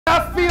I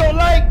feel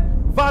like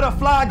Vada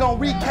gonna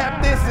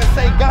recap this and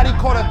say Gotti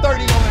caught a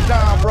 30 on the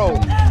John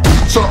Road.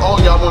 So all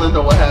y'all wanna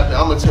know what happened?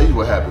 I'm gonna tell you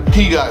what happened.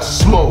 He got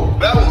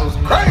smoked. That was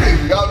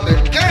crazy out the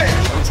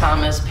game.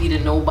 Sometimes SP to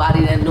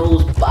nobody that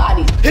knows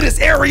body. Hit this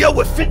area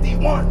with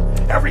 51.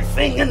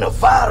 Everything in the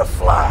Vada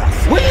flies.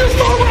 When you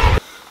start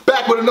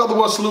back with another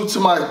one. Salute to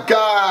my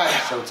guy.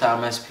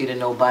 Sometimes SP to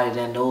nobody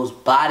that knows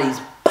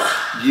bodies.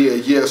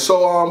 Yeah.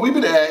 So we've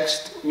been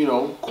asked, you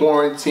know,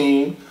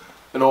 quarantine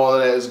and all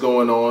of that is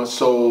going on.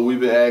 So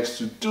we've been asked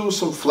to do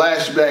some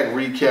flashback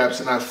recaps,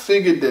 and I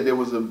figured that there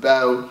was a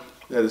battle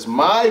that is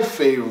my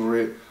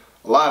favorite,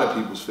 a lot of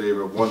people's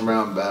favorite,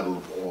 one-round battle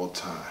of all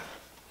time.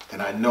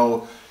 And I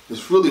know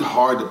it's really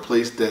hard to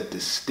place that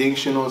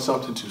distinction on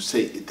something to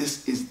say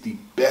this is the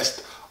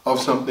best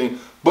of something.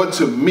 But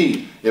to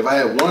me, if I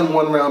had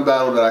one-round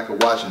battle that I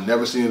could watch and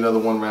never see another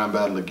one-round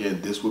battle again,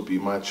 this would be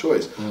my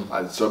choice.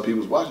 Some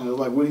people's watching, they're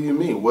like, what do you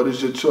mean? What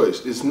is your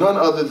choice? It's none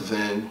other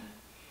than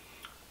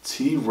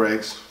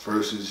T-Rex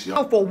versus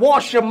Young. For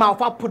wash your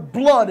mouth, I put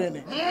blood in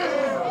it.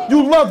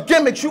 You love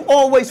gimmicks, you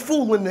always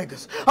fooling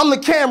niggas. I'm the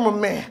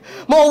cameraman,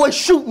 I'm always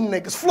shooting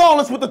niggas.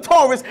 Flawless with the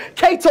Taurus,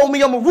 K told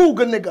me I'm a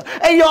Ruger nigga.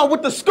 AR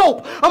with the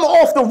scope, I'm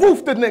off the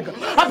roof the nigga.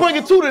 I bring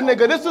it to the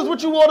nigga, this is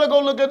what you order.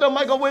 Go look at the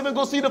microwave and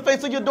go see the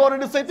face of your daughter.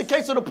 This ain't the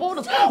case of the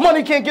Porters.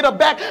 Money can't get her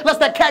back unless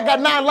that cat got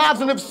 9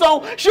 lives, and if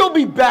so, she'll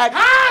be back.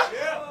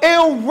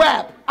 Ill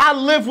rap. I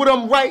live with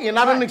them writing.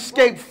 I done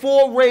escaped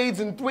 4 raids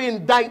and 3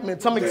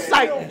 indictments. I'm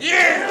excited. Real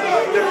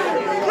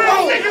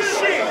nigga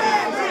shit.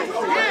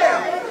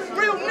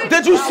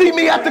 Did you see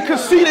me at the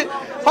conceited?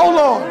 Hold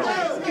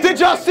on. Did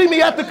y'all see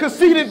me at the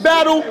conceited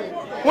battle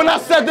when I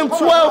said them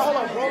 12?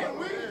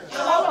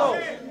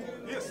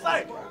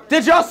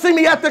 Did y'all see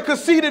me at the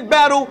conceited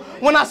battle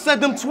when I said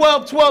them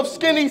 12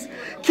 skinnies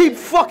keep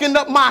fucking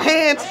up my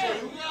hands?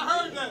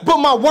 But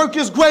my work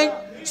is great.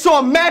 So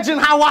imagine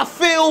how I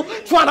feel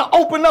trying to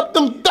open up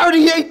them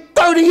 38s.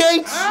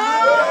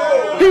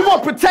 He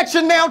want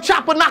protection now,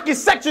 chopper knock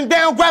his section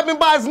down, grab him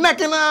by his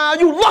neck, and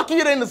you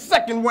luckier than the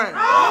second round.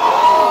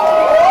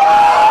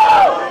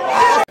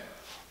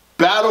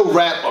 Battle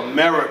Rap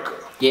America.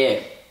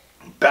 Yeah.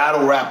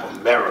 Battle Rap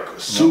America.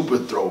 Super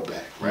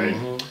throwback, right?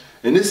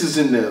 And this is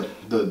in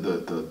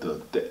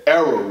the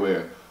era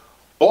where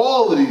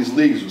all of these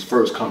leagues was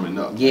first coming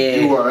up. Yeah.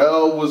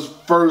 URL was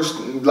first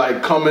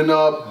like coming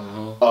up.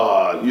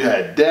 You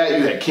had that,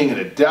 you had King of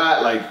the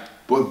Dot, like,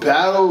 but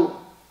Battle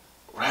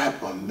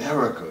Rap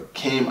America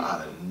came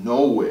out of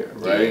nowhere,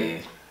 right? Yeah.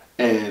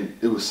 And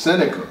it was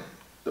Seneca,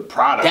 the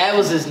product. That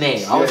was his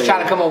name. I was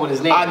trying to come up with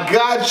his name. I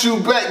got you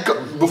back.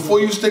 Before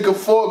you stick a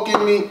fork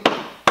in me,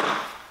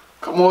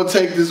 come on,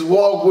 take this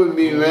walk with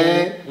me,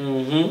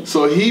 man.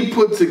 So he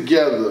put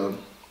together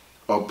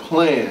a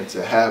plan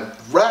to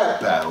have rap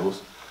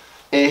battles,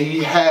 and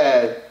he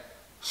had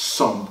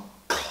some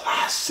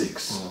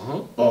classics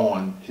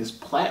on his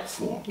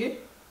platform. Yeah.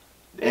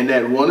 And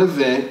that one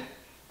event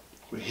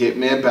with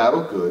Hitman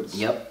Battle Goods.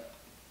 Yep.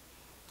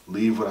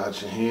 Leave Without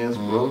Your Hands,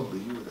 bro.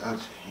 Leave Without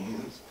Your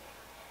Hands.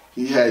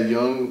 He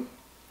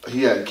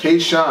had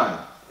K-Shine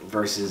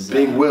versus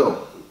Big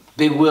Will.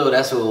 Big Will,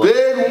 that's what it was.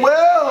 Big Will!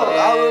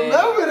 I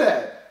remember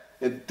that.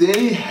 And then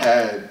he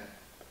had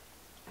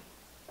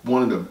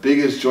one of the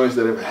biggest joints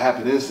that ever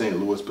happened in St.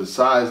 Louis,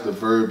 besides the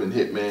Verb and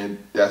Hitman,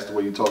 That's the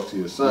Way You Talk to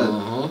Your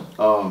Son.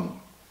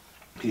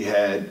 He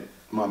had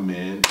my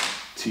man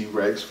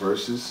T-Rex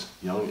versus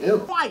Young Ill.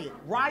 Quiet,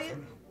 Riot,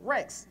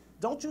 Rex.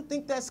 Don't you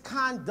think that's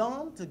kind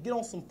dumb to get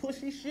on some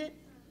pushy shit?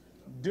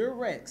 Dear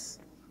Rex,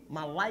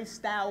 my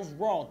lifestyle's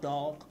raw,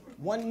 dog.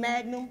 One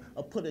Magnum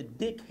or put a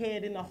dick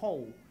head in the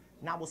hole.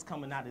 Now what's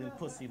coming out of them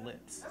pussy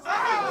lips?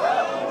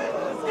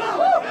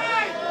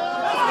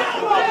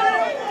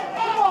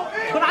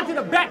 But I did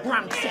a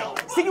background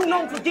check. See, you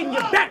known for getting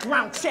your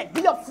background check.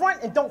 Be up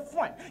front and don't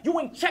front. You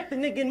ain't checked the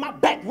nigga in my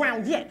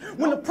background yet.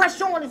 When the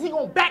pressure on, is he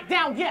gonna back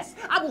down? Yes.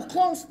 I will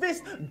close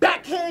fist,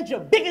 backhand your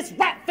biggest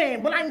rap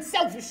fan. But I ain't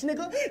selfish,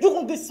 nigga. You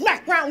gonna get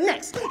smacked round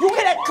next. You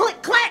hear that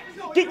click clack?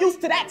 Get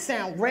used to that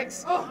sound,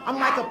 Rex. I'm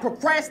like a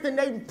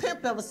procrastinating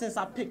pimp ever since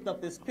I picked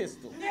up this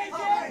pistol.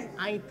 I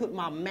ain't put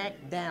my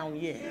Mac down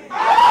yet.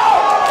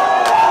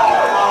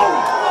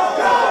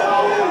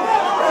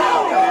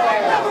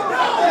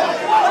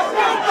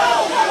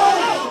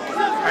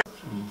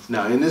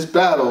 Now in this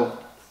battle,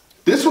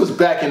 this was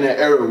back in that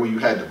era where you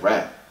had to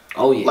rap.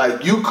 Oh yeah.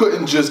 Like you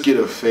couldn't just get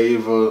a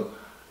favor.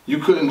 You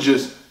couldn't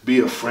just be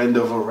a friend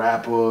of a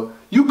rapper.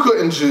 You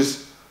couldn't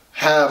just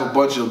have a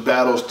bunch of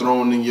battles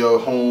thrown in your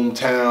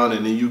hometown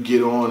and then you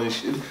get on and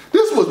shit.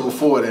 This was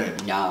before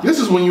that. Nah. This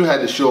is when you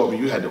had to show up and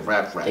you had to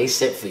rap. They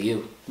set for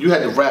you. You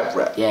had to rap.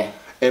 Yeah.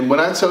 And when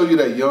I tell you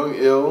that Young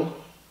Ill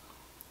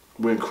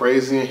went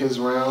crazy in his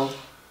round,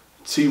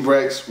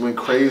 T-Rex went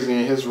crazy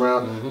in his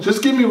round.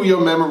 Just give me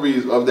your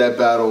memories of that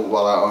battle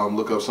while I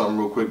look up something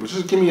real quick. But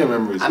just give me your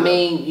memories. I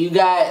mean, you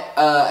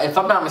got, if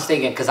I'm not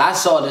mistaken, because I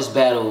saw this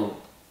battle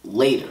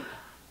later,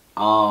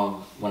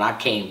 when I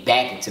came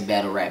back into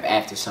battle rap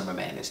after Summer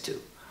Madness 2.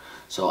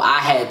 So I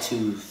had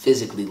to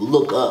physically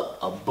look up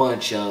a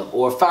bunch of,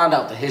 or find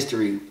out the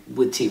history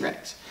with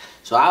T-Rex.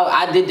 So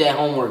I did that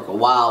homework a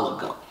while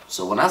ago.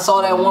 So when I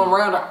saw that one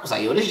round, I was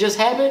like, yo, this just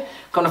happened?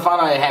 Come to find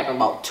out it happened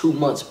about 2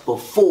 months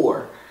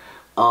before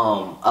a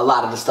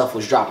lot of the stuff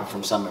was dropping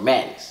from Summer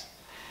Madness.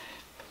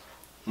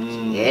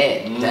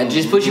 Yeah, that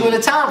just puts you in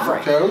a time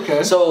frame.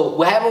 Okay. So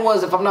what happened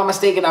was, if I'm not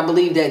mistaken, I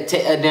believe that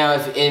now,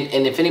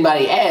 if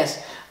anybody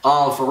asks,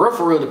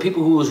 for real, the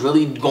people who was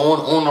really going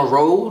on the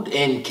road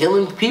and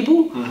killing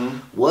people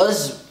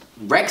was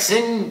Rex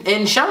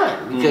and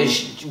Shine,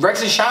 because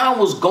Rex and Shine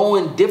was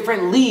going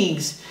different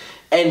leagues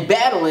and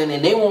battling,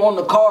 and they were on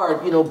the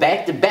card, you know,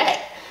 back to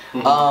back.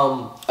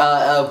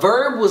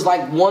 Verb was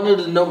like one of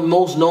the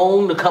most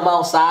known to come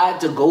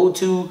outside to go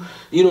to,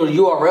 you know, the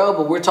URL,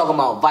 but we're talking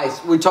about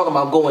we're talking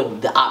about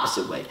going the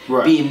opposite way.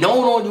 Right. Being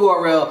known on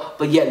URL,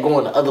 but yet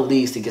going to other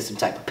leagues to get some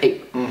type of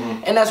paper.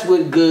 And that's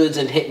what Goods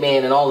and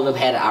Hitman and all of them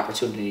had an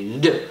opportunity to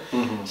do.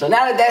 So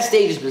now that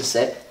stage has been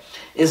set,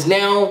 is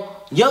now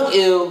Young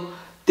Ill.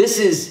 This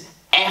is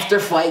after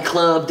Fight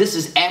Club. This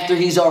is after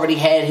he's already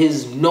had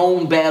his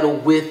known battle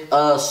with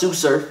Sue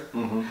Surf.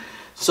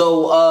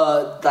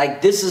 So,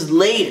 like, this is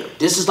later.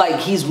 This is like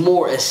he's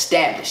more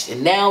established.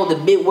 And now the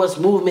Midwest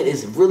movement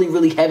is really,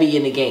 really heavy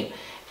in the game.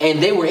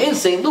 And they were in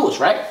St. Louis,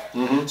 right?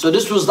 So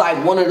this was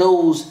like one of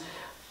those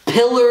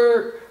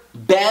pillar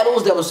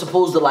battles that was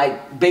supposed to,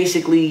 like,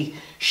 basically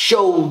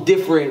show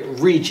different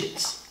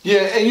regions.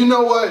 Yeah, and you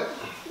know what?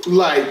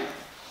 Like,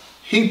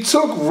 he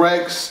took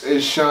Rex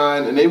and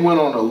Shine, and they went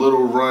on a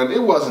little run.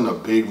 It wasn't a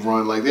big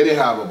run. Like, they didn't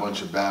have a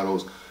bunch of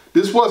battles.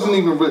 This wasn't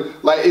even really,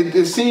 like,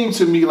 it seemed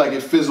to me like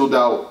it fizzled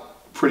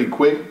out pretty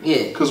quick.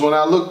 Yeah. Because when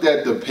I looked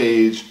at the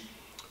page,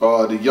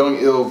 the Young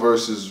Ill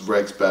versus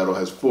Rex battle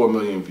has 4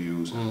 million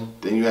views.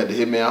 Then you had the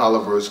Hitman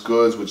Holla versus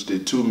Goods, which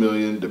did 2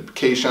 million. The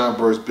K-Shine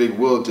versus Big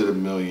Will did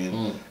 1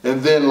 million.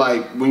 And then,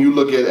 like, when you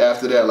look at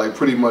after that, like,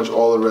 pretty much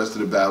all the rest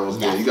of the battles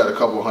there, you got a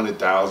couple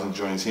 100,000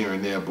 joints here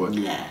and there, but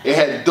it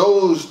had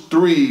those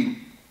 3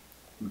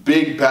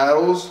 big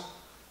battles,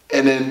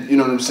 and then, you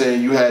know what I'm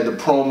saying, you had the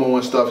promo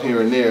and stuff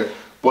here and there.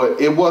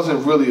 But it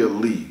wasn't really a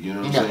league, you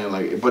know what I'm saying?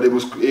 Like, but it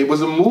was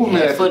a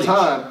movement at the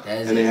time,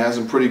 and it had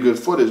some pretty good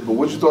footage. But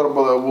what you thought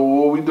about that?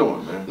 What are we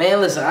doing, man?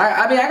 Man, listen,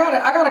 I mean, I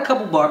got a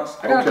couple bars.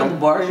 I got a couple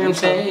bars. You know what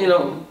I'm saying? You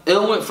know,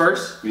 Ill went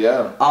first.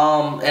 Yeah.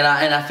 And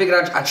I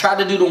figured I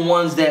tried to do the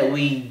ones that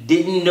we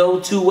didn't know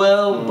too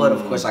well, but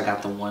of course I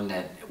got the one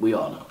that we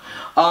all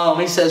know.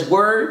 He says,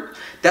 "Word,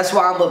 that's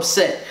why I'm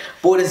upset.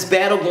 Boy, this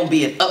battle gonna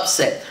be an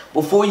upset.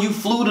 Before you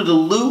flew to the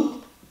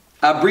loop,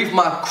 I briefed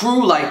my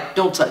crew like,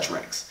 don't touch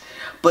Rex.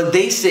 But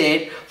they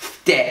said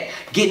that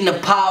getting the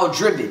pile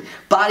driven,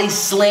 body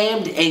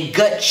slammed and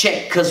gut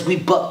checked because we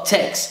buck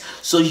text.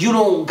 So you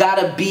don't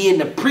gotta be in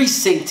the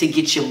precinct to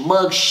get your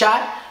mug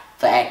shot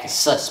for acting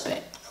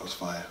suspect." That was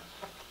fire.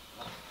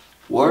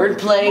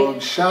 Wordplay.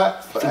 Mug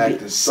shot for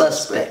acting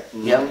suspect.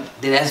 Yep.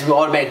 Then that's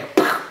automatic.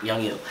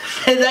 Young Ill.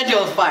 That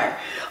joke was fire.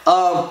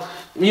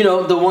 You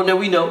know, the one that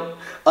we know.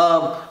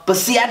 But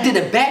see, I did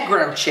a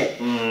background check.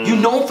 You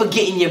known for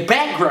getting your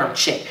background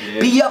check.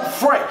 Be up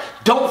front,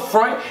 don't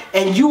front,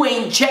 and you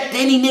ain't checked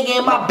any nigga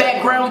in my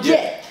background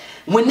yet.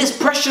 When this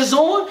pressure's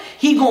on,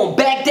 he gonna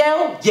back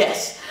down?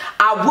 Yes.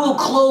 I will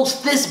close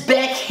fist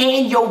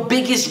backhand your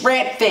biggest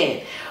rap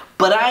fan.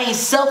 But I ain't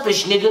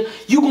selfish, nigga.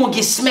 You gonna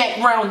get smacked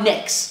round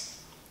next.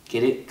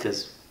 Get it?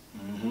 Cause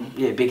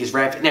yeah, biggest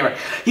rap. Never.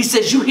 He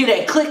says, you hear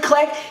that click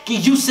clack?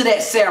 Get used to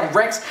that sound,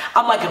 Rex.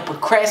 I'm like a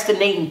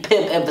procrastinating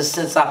pimp ever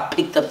since I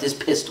picked up this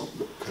pistol.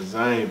 Cause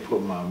I ain't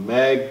put my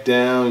mag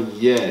down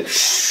yet.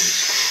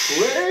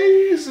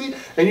 Crazy.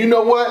 And you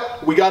know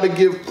what? We gotta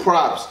give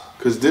props.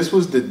 Cause this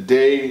was the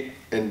day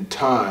and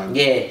time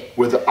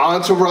where the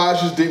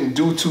entourages didn't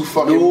do too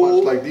fucking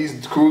much. Like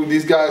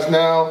these guys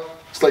now,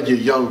 it's like your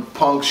young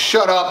punks.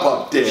 Shut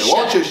up there.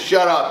 Why don't you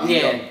shut up, you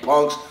young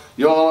punks?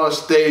 You're all on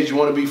stage, you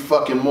want to be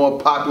fucking more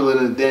popular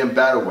than a damn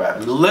battle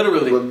rapper.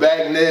 Literally. But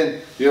back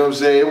then, you know what I'm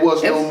saying, it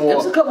was no more. It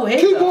was a couple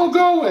hits. Keep on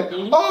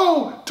going.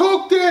 Oh,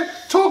 talk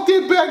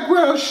that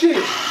background shit.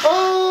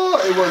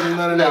 Oh, it wasn't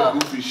none of that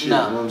goofy shit. You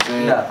know what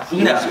I'm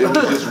saying? It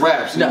was just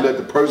raps. You let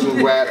the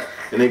person rap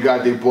and they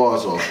got their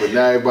bars off. But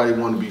now everybody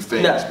want to be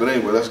famous. But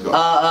anyway, let's go.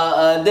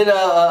 Then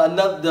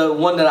the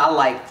one that I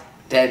liked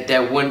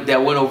that went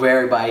over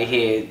everybody's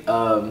head,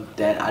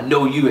 that I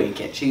know you ain't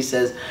catch.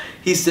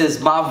 He says,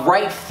 my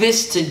right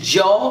fist to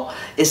jaw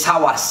is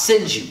how I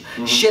send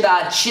you. Should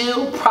I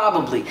chill?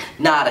 Probably.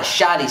 Nah, the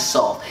shotty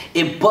soft.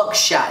 It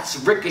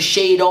buckshots,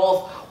 ricocheted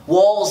off,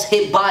 walls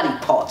hit body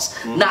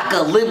parts, knock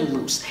a limb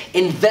loose.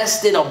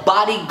 Invest in a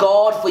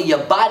bodyguard for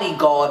your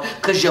bodyguard,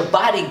 cause your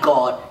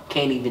bodyguard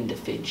can't even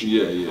defend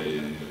you.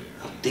 Yeah.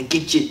 To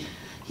get you,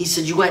 he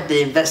said you had to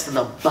invest in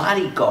a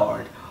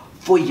bodyguard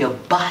for your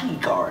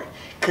bodyguard,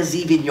 cause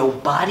even your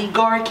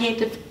bodyguard can't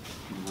defend.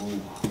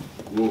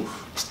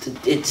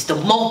 It's the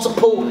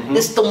multiple.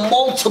 It's the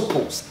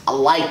multiples. I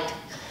liked it.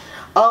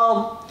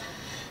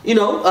 You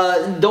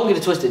know, don't get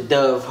it twisted.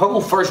 The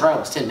whole first round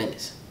was 10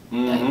 minutes.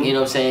 Like, you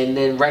know what I'm saying?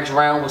 Then Rex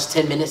round was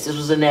 10 minutes. This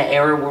was in that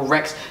era where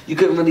Rex, you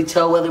couldn't really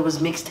tell whether it was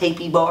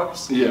mixtapey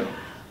bars. Yeah.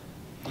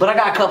 But I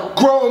got a couple.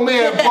 Grown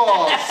man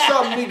bars,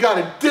 something we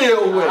gotta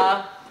deal with.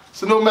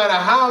 So no matter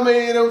how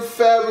many of them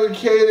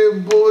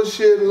fabricated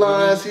bullshit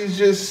lines he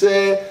just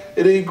said,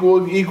 it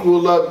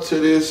equal up to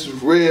this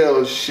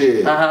real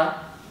shit.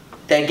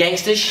 That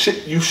gangster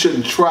shit. You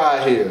shouldn't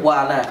try here.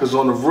 Why not? Cause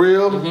on the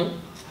real,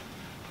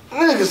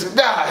 niggas could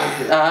die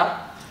here.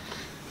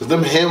 Cause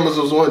them hammers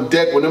was on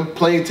deck when them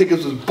plane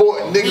tickets was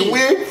bought, nigga.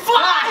 We ain't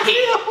fly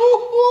here.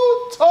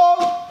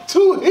 Talk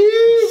to him.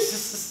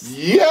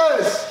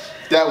 Yes.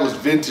 That was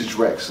vintage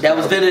Rex. That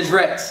was vintage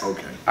Rex.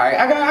 Okay. All right,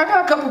 I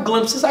got a couple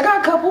glimpses. I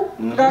got a couple.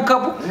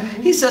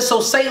 He says,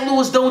 so St.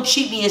 Louis don't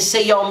cheat me and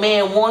say y'all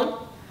man won.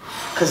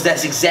 Cause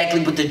that's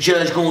exactly what the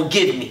judge gonna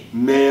give me.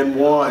 Man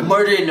won.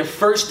 Murder in the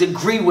first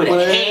degree with a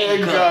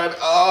handgun.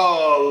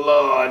 Oh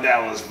Lord,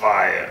 that was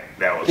fire.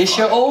 That was This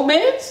fire. your old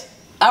man's?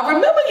 I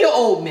remember your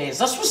old man's.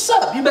 That's what's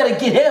up. You better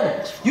get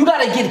him. You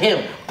gotta get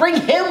him.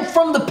 Bring him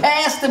from the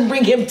past and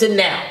bring him to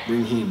now.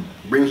 Bring him.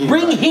 Bring him.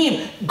 Bring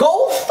him.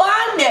 Go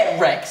find that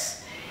Rex.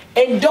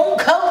 And don't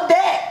come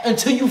back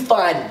until you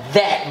find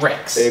that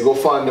Rex. Hey, go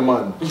find the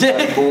man.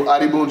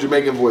 Adi Boone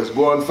Jamaican voice.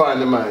 Go and find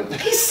the man.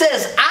 He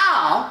says,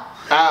 I'll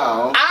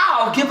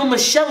give him a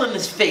shell in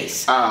his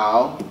face.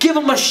 Give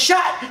him a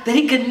shot that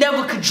he could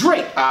never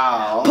drink.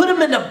 Put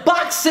him in a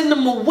box, send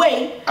him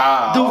away.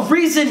 The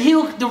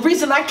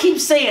reason I keep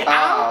saying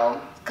ow,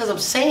 because I'm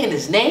saying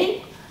his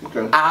name.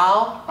 Okay.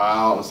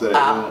 Ow. Say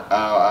that.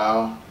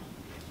 Ow.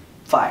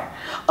 Fire.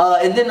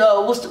 And then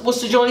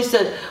what's the joint? He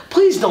said,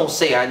 please don't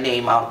say our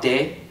name out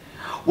there.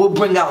 We'll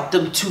bring out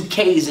them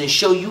 2Ks and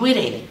show you it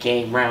ain't a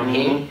game round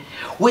here.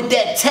 With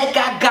that tech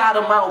I got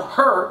him out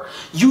her.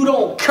 You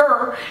don't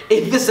cur.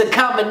 If it's a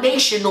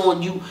combination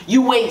on you,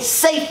 you ain't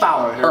safe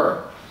out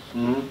her.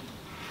 You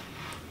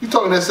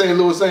talking that St.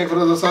 Louis saying for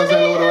the son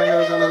St.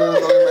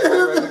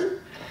 Louis?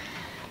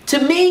 To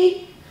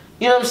me,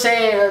 you know what I'm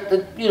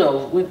saying?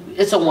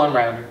 It's a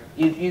one-rounder.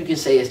 You can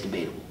say it's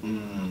debatable.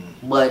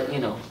 But,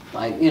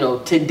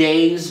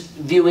 today's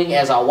viewing,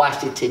 as I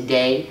watched it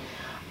today,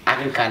 I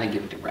can kind of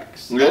give it to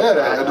Rex.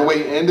 Yeah, the way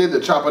it ended,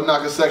 the chopper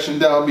knock a section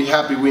down, be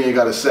happy we ain't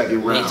got a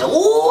second round.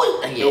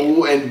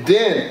 Ooh, and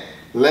then,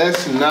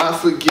 let's not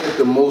forget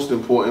the most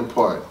important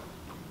part.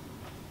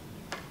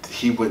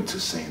 He went to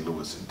St.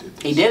 Louis and did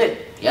this. He did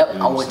it. Yep, You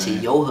know I went to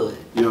your hood.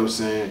 You know what I'm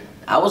saying?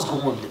 I was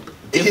going to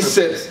He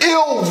said,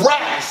 ill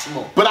rap,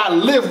 but I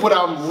live what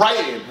I'm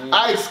writing.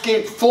 I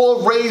escaped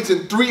 4 raids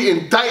and 3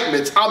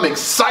 indictments. I'm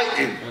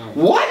exciting.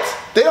 What?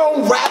 They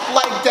don't rap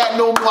like that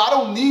no more. I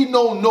don't need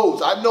no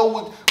notes. I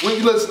know when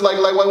you listen, like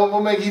what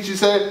Mangichi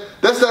said,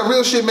 that's that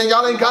real shit, man.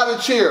 Y'all ain't got to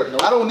cheer.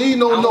 Nope. I don't need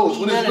no notes.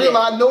 When it's real,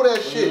 I know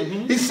that shit.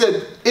 He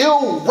said,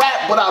 ill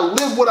rap, but I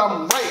live what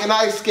I'm writing.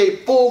 I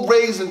escaped 4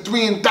 raids and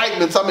 3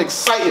 indictments. I'm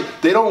excited.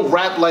 They don't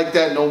rap like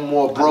that no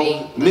more,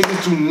 bro.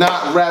 Niggas do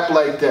not rap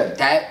like that.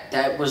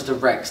 That was the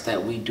Rex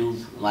that we do.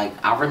 Like,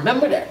 I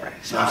remember that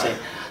Rex. You know what I'm saying?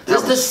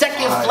 This is the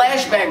second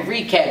flashback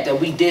recap that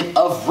we did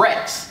of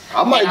Rex.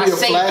 I might be a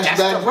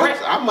flashback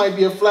Rex. I might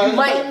be a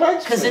flashback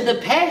Rex. Because in the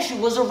past, you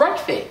was a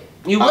Rex fan.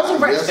 You was a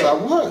Rex fan. Yes, I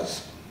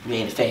was. You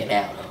ain't a fan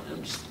now, though.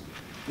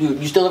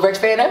 You still a Rex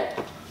fan now?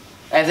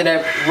 After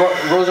that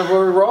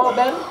Rosenberg Raw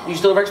battle? You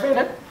still a Rex fan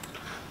now?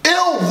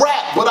 Ill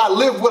rap, but I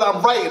live what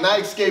I'm writing.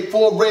 I escaped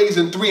 4 raids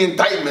and 3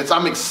 indictments.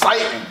 I'm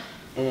exciting.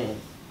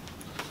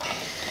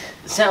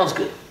 Sounds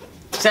good.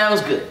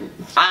 Sounds good.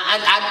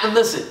 I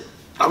listen.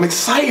 I'm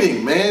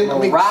exciting, man.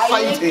 I'm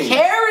exciting.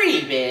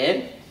 Carey,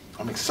 man.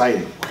 I'm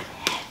exciting. What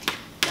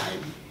have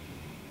you done?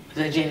 Is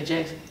that Janet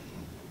Jackson?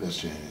 That's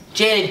Janet.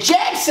 Janet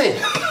Jackson!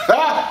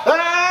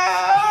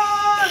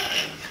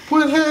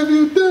 What have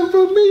you done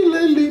for me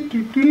lately?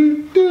 Do,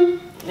 do, do. You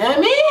know what I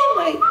mean?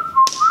 Like.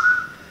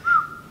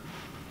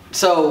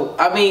 So,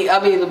 I mean,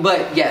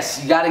 but yes,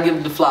 you gotta give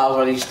them the flowers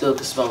while you still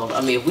can smell them.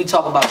 I mean, if we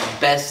talk about the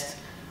best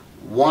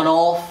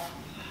one-off,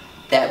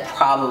 that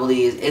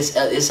probably is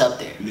it's up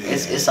there. Yeah.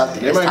 It's up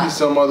there. There might be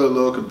some other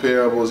little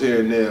comparables here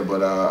and there,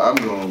 but I'm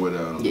going with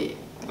yeah.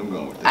 I'm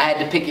going with that. I had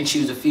to pick and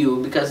choose a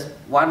few because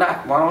why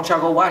not? Why don't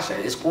y'all go watch that?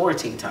 It's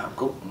quarantine time.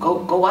 Go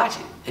watch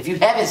it. If you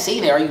haven't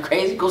seen it, are you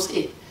crazy? Go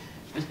see it.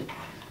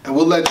 And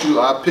we'll let you.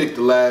 I picked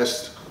the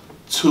last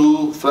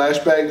 2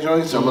 flashback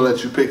joints. I'm gonna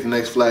let you pick the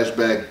next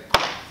flashback,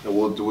 and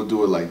we'll do it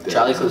like that.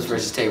 Charlie Clips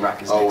versus Tay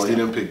Rock is next. Oh, well, he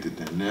didn't pick it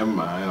then. Never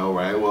mind. All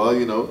right. Well,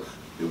 you know.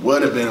 It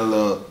would have been a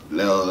little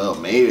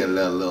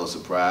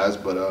surprise,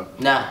 but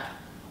nah.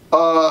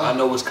 I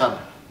know what's coming.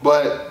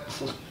 But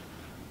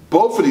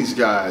both of these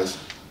guys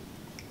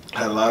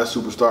had a lot of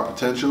superstar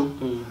potential,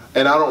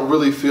 and I don't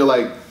really feel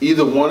like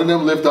either one of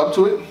them lived up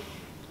to it.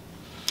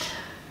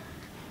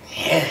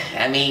 Yeah,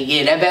 I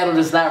mean, that battle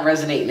does not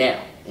resonate now.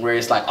 Where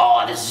it's like,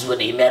 oh, this is when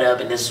they met up,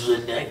 and this is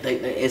when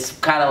it's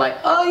kind of like,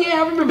 oh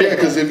yeah, I remember. Yeah,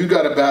 because if you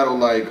got a battle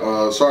like,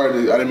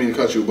 sorry, I didn't mean to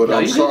cut you, but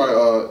I'm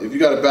sorry. If you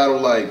got a battle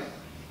like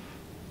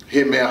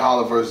Hitman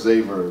Holla versus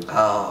Averb.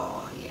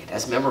 Oh yeah,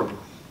 that's memorable.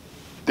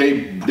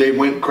 They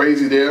went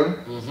crazy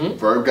there.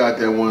 Verb got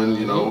that one,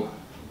 you know.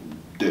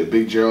 The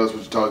Big Gerald's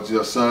what you talk to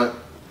your son.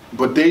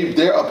 But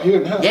they're up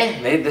here now. Yeah,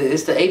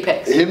 it's the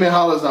apex. Him and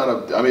Holla's not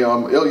up. I mean,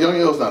 Young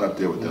Ill's not up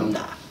there with them.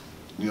 Nah.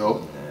 You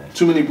know,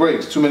 too many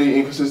breaks, too many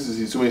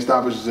inconsistencies, too many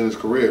stoppages in his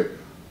career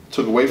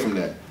took away from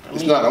that.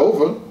 It's not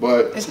over,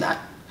 but it's not.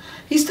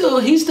 He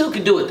still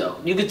can do it though.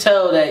 You could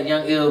tell that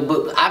Young Ill,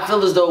 but I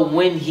feel as though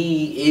when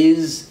he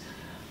is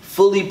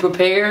fully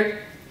prepared,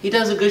 he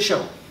does a good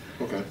show.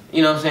 Okay.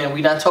 You know what I'm saying?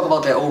 We not talk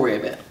about that old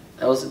red battle.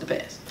 That was in the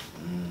past.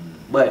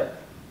 But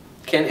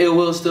can Ill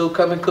Will still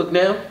come and cook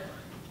now?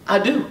 I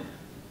do.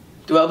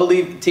 Do I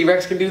believe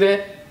T-Rex can do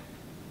that?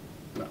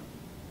 No.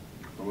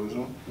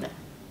 No.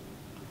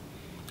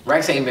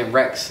 Rex ain't been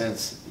Rex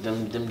since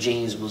them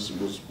jeans was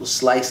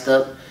sliced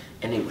up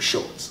and they were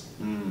shorts.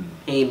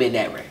 He ain't been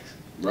that Rex.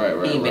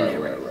 Right. He ain't been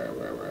that Rex.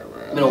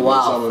 Right. Been a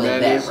while for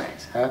that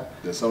Rex, huh?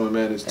 There's Summer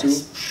Madness too.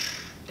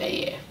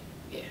 Yeah.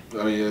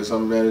 I mean,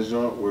 Summer Madness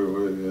joint.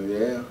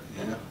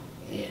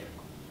 Yeah.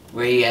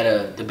 Where he had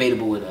a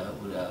debatable with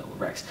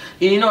Rex.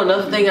 You know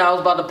another thing I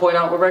was about to point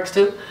out with Rex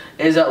too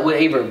is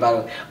with Averb, by the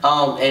way.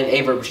 And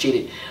Averb was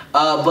cheated.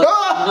 But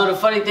you know the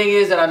funny thing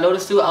is that I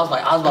noticed too. I was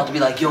about to be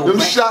like, yo, them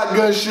Rex.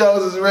 shotgun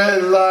shells is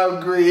red,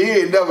 lime, green. He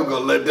ain't never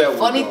gonna let that.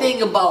 Funny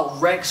thing about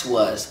Rex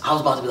was I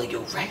was about to be like,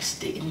 yo, Rex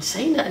didn't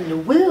say nothing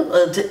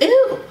to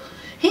Ill.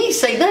 He ain't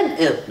say nothing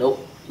to Ill.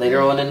 Nope. Later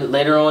on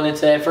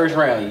into that first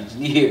round,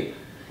 you hear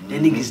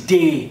that nigga's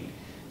dead.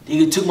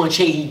 Nigga took my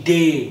chain, he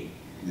dead.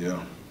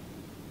 Yeah.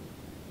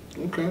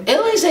 Okay.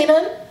 Ill ain't say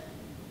nothing.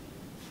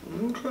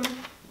 Okay.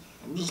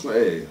 I'm just like,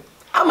 hey.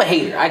 I'm a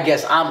hater. I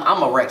guess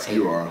I'm a Rex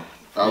hater. You are.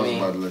 I was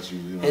about to let you.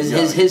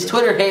 His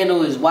Twitter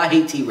handle is why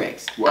hate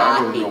T-Rex. Well,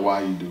 I don't know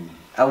why you do.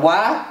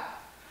 Why?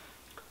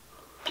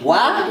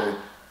 Why?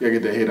 You gotta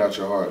get that hate out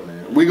your heart,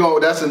 man.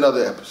 That's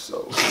another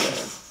episode.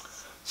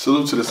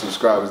 Salute to the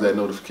subscribers, that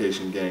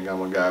notification gang. Got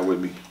my guy with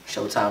me.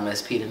 Showtime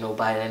SP to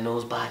nobody that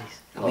knows bodies.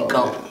 And we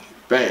go.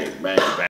 Bang, bang, bang.